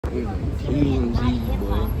DDG,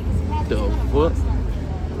 boy. The fuck?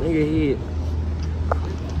 Nigga hit.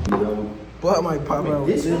 Boy, I might pop out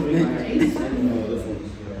with this nigga.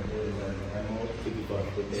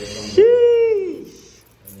 Sheesh.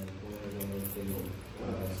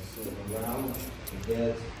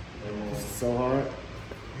 So hard.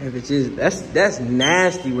 That bitch is, that's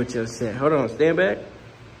nasty with your set. Hold on, stand back.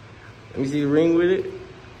 Let me see the ring with it.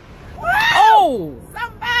 Oh!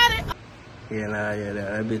 Somebody! Yeah, nah, yeah,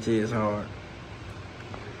 that bitch is hard.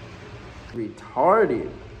 Retarded.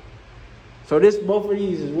 So this, both of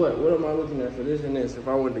these is what? What am I looking at for this and this if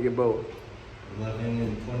I wanted to get both? 11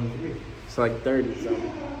 and 23. It's like 30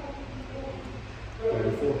 something.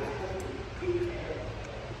 34.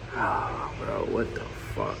 Ah, bro, what the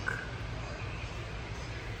fuck?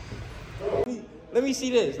 Let me see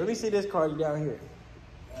this. Let me see this card down here.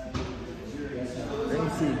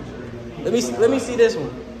 Let me see this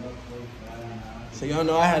one. So y'all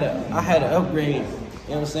know I had an upgrade. You know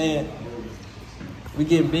what I'm saying? We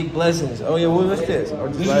get big blessings. Oh yeah, what's this? Oh,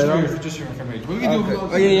 just your information. We can do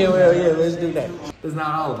oh yeah, well, yeah, let's do that. It's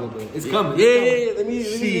not all of it, but it's coming. Yeah. Let me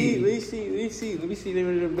see them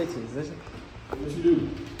bitches. Listen. What you do?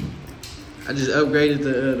 I just upgraded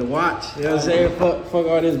the watch. You know what I'm saying? Fuck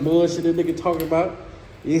all this bullshit that nigga talking about.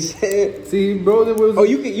 You said? See, bro, there was. Oh,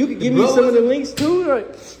 you could give me some of the links too.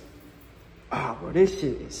 Like, ah, bro, this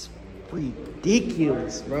shit is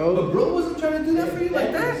ridiculous, bro. But bro wasn't trying to do that for you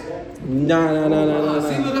like that. Nah.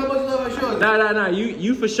 See, look how much love I showed you. Nah.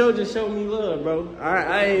 You for sure just showed me love, bro.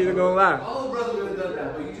 I ain't even gonna lie. All brothers would have done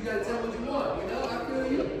that, but you just gotta tell what you want. You know, I feel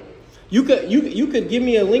you. You could give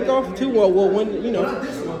me a link off too. Well, when you know. Not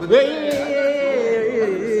this one, but Yeah.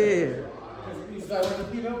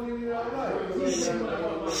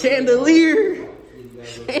 Chandelier.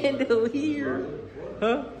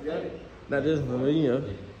 Huh? Not this one, you know.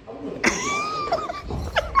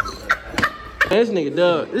 This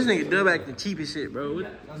nigga Dub acting cheap as shit, bro.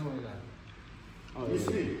 That's what we got. Oh, you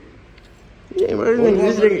see. Yeah, bro,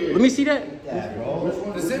 this nigga. Let me see that. Yeah,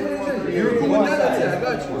 bro. The same thing. You're cool with that? I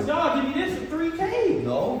got you. Dog, give me this for 3K.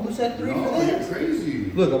 No, who said 3 for that? You're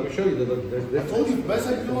crazy. Look, I'm gonna show you. Look, I told you, best I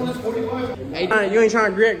can do on this 45. Hey, you ain't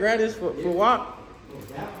trying to grab this for WAP?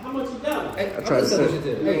 How much you got? Hey, I tried to say.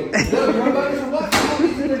 Hey, look, you want about this watch?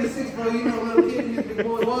 It's 36, bro. You know, little kid, you big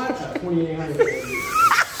boy watch. 2,800.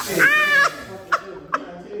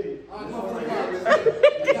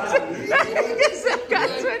 Got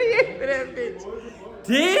 28 for that bitch.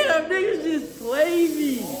 Damn, niggas just played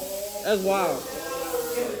me. That's wild.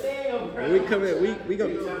 When we come in, we go.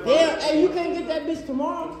 Damn, hey, you can't get that bitch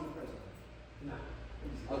tomorrow.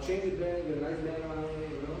 I'll change it, man. Get a nice band on it,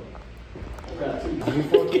 you know. Give me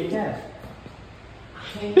 4K cash.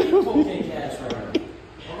 Can't give me 4K cash right now.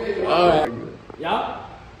 Okay, All right. Yup.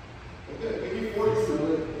 okay, give me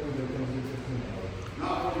 42.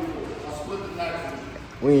 Not 44. I'll split the tax.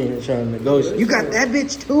 We ain't trying to negotiate. You got that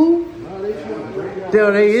bitch too?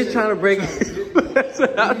 Damn, they is trying to break it. That's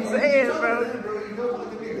what I'm saying, bro.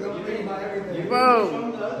 Bro,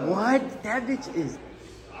 what? That bitch is...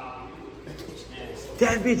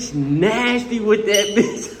 That bitch nasty with that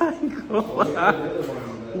bitch. I ain't gonna lie.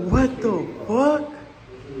 What the fuck?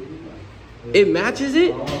 It matches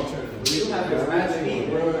it?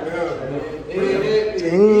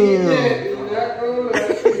 Damn.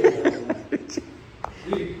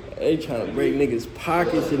 They trying to break niggas'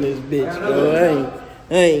 pockets in this bitch, bro.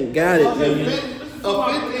 I ain't got it, man. A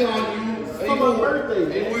 50 on you. For my birthday.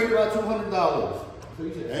 They worried about $200.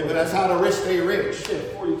 Hey, but that's how the rich stay rich.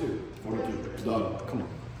 42. Done. Come on.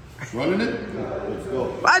 Running it? Let's go.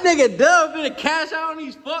 My nigga Dub finna cash out on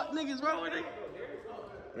these fuck niggas, bro. With it.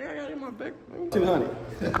 Yeah, I got it in my back. 200.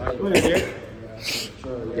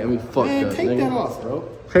 Got me fucked Man, up, take nigga. that off, bro.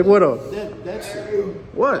 Take what off? That shit.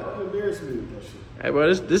 What? You embarrass me with that shit. Hey,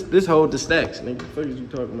 bro, this hold the stacks, nigga. What the fuck is you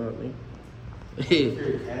talking about, nigga? Yeah.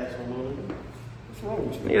 What's wrong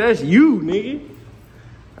with you? Nigga, that's you, nigga.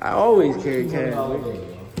 I always carry cash, nigga.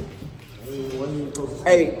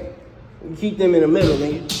 Hey, you keep them in the middle,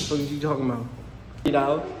 nigga. What the fuck is you talking about?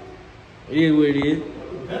 $3. It is what it is.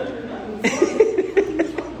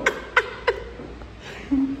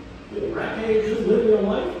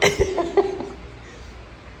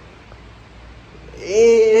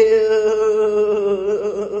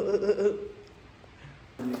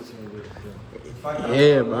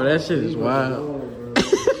 Yeah, bro, that shit is wild.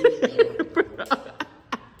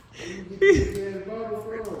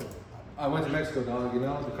 I went to Mexico, dog. You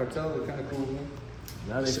know, the cartel, they're kind of cool, man.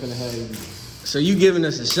 Now they're gonna have you. So you giving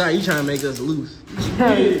us a shot? You trying to make us loose?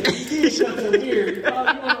 Hey, you shut your beard. You want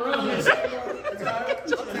to run?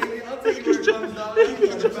 I'll take it where it comes, dog.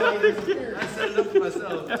 I set it up for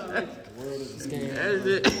myself. The world is a scam. That's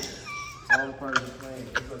it. All the parties are playing.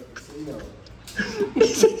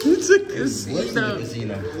 It's a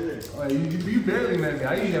casino. Oh, you barely met me.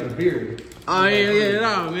 I usually have a beard. Oh, yeah,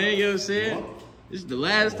 no, man. You know what I'm saying? This is the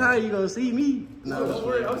last time you gonna see me. No, don't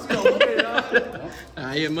worry. I'm seeing on Monday,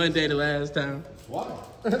 dog. Yeah, Monday the last time. Why?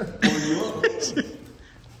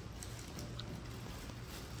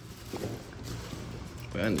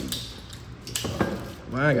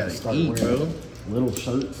 Why I gotta eat, bro? Little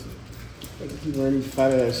shirts. Like people wearing these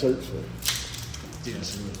fat ass shirts for.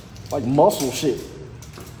 Like muscle shit.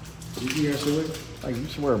 You think I should wear? Like you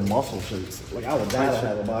should wear muscle shirts. Like I would die to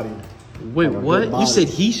have a body. Wait, have a what? good body. You said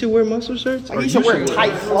he should wear muscle shirts? Like you should wear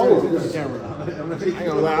tight clothes. I ain't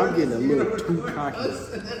gonna lie, I'm getting a little too cocky.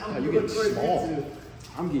 You getting small.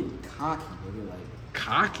 I'm getting cocky, nigga. Like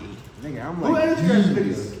Cocky. nigga, I'm Who like asked you guys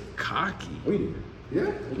videos? Cocky. we do.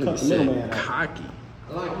 Yeah? We cut the middleman out. Cocky.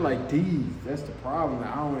 I'm like these. That's the problem.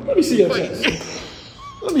 I don't. Let me see your chest.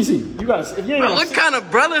 Let me see. You got if you ain't Bro, got what kind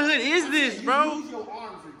of brotherhood is this, bro? use your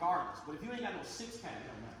arms regardless. But if you ain't got no six pack, it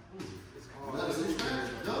don't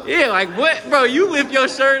matter. Yeah, like what, bro? You lift your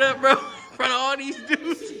shirt up, bro, in front of all these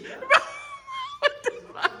dudes. Bro, what the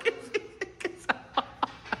fuck is this?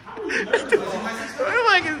 I'm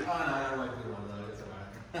like,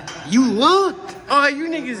 you looked. Oh, you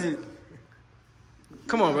niggas is.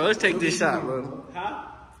 Come on, bro. Let's take this shot, bro. Huh?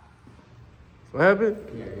 What happened?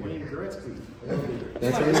 Wayne Gretzky.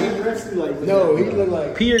 That's what it is. Gretzky like no, he looked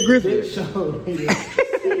like Peter Griffin. Big Show. Big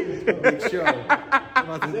Show.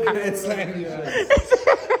 About to bad slam you.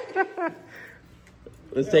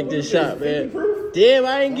 Let's take this shot, man. Damn,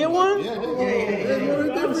 I didn't get one? Damn.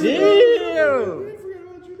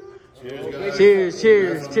 Cheers,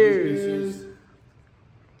 cheers, cheers.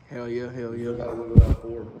 Hell yeah, hell yeah.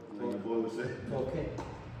 Okay.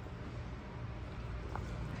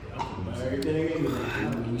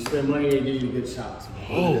 Everything you spend money, they give you good shots.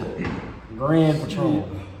 Oh, Grand Patron.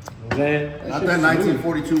 Not that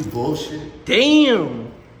 1942 bullshit.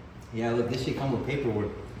 Damn. Yeah, look, this shit come with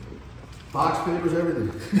paperwork. Box papers,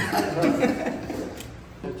 everything.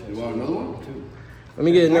 You want another one? Let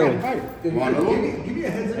me get another one. You want another one? Give me a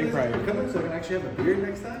heads up next time. Coming so I can actually have a beard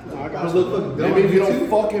next time. I got look Maybe if you don't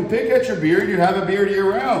fucking pick at your beard, you'd have a beard year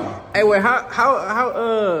round. Hey, wait, how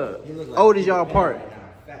old is y'all apart?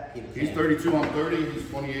 He's 32, I'm 30, he's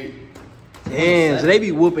 28. Damn, so they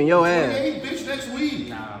be whooping your ass. 28, bitch, next week.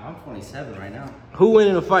 Nah, I'm 27 right now. Who win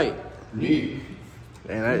in a fight? Me.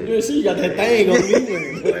 Man, You see, you got that thing on me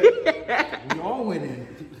winning. We all winning.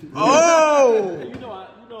 Oh! You know,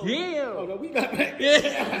 Damn! Oh, no, we got back.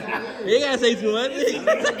 Yeah. You gotta say too much. You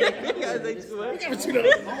gotta say too much. No,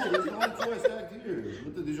 there's only two stacked here.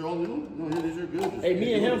 These are all new? No, these are good. Hey,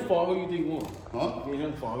 me and him fought. Who you think won? Huh? Me and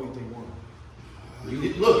him fought. Who you think won?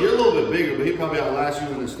 Look, you're a little bit bigger, but he probably outlasts you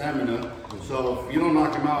in the stamina. So if you don't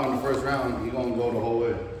knock him out in the first round, he's gonna go the whole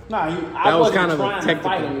way. Nah, That I was wasn't kind of a trying to technical-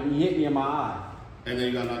 fight him. He hit me in my eye. And then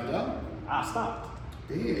you got knocked out? I stopped.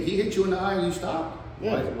 Damn, he hit you in the eye and you stopped?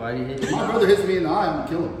 Why did he hit you? My brother hits me in the eye, I'm gonna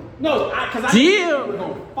kill him. No, because I Damn. we were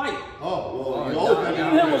going to fight. Oh, well, you Me old and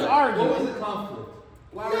him was arguing. What was the conflict?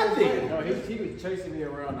 Nothing. No, he was chasing me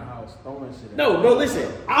around the house, throwing shit. No,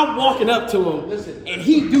 listen. I'm walking up to him, and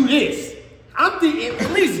he do this. I'm thinking,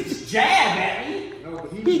 at least jab at me. No,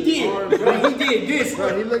 but He did. Bro, he did this.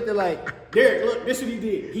 Bro, he looked at like, Derek, look, this is what he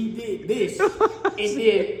did. He did this. And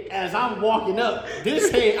then as I'm walking up,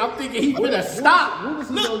 this hand, I'm thinking he would have stopped. What was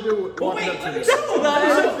he gonna do with walking up to let me me? show you.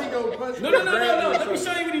 He gonna punch me, No. grab me, Let me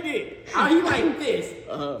show you what he did. How he like this.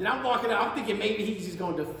 And I'm walking out. I'm thinking maybe he's just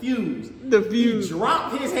gonna diffuse. diffused. He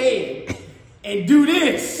dropped his head and do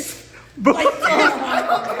this. Like this.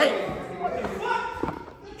 Like, what the fuck?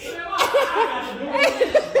 I'm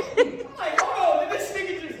like, hold on, did this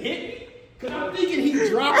nigga just hit me? Cause I'm thinking he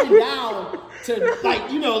dropping down to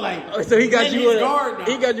like, you know, like. So he got let you his with guard a, down.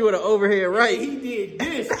 he got you with an overhead right. He did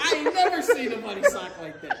this. I ain't never seen nobody sock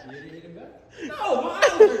like that. You didn't hit him back? No, my eyes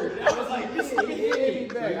hurt. I was like, this nigga hit me.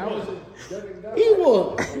 back. I was just He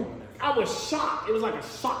was. I was shocked. It was like a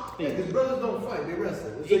shock thing. Because brothers don't fight, they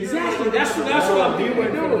wrestle. So Exactly. That's what I'm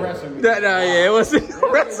doing. wrestling. Nah, yeah, it wasn't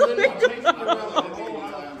wrestling.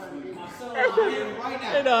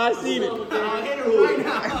 No, I seen it.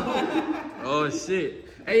 Oh shit.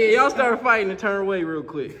 Hey, y'all start fighting and turn away real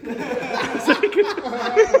quick. We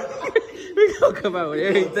gonna come out with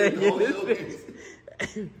everything in this bitch.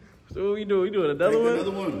 So what we doing? We doing another one?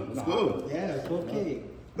 Another one. Let's go. Yeah, it's okay.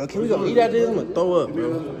 Bro, can we go eat out this? I'm gonna throw up,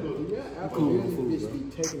 bro. Cool food,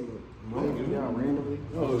 bro. Randomly.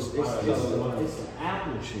 No, it's the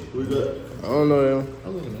apple shit. Who's that? I don't know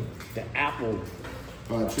them. The apple.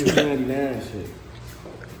 All right, cheers. 99 shit.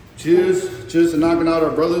 Cheers. Cheers to knocking out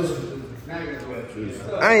our brothers.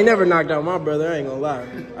 I ain't never knocked out my brother, I ain't gonna lie.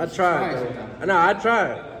 I tried, though. No, I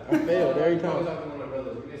tried. I failed every time.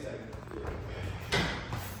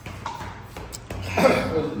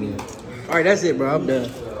 Alright, that's it, bro. I'm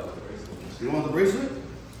done. You want the bracelet?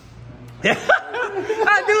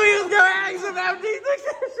 I knew he was gonna ask about these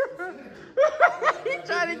niggas. He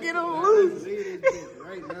trying to get him loose. He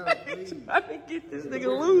trying to get this nigga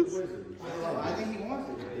loose. I think he wants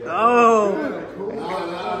it. Oh.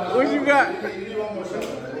 What you got?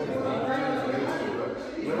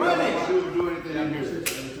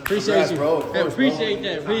 Appreciate you.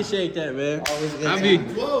 Hey, appreciate that, man.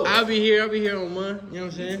 I'll be here on one. You know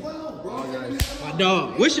what I'm saying? My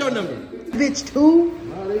dog. What's your number? Bitch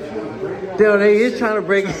 2? Dude, they is trying to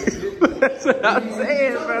break it. That's what I'm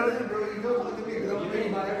saying, bro.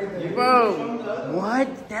 Bro, what?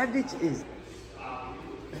 That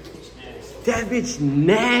bitch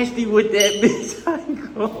nasty with that bitch. I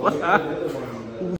ain't gonna lie.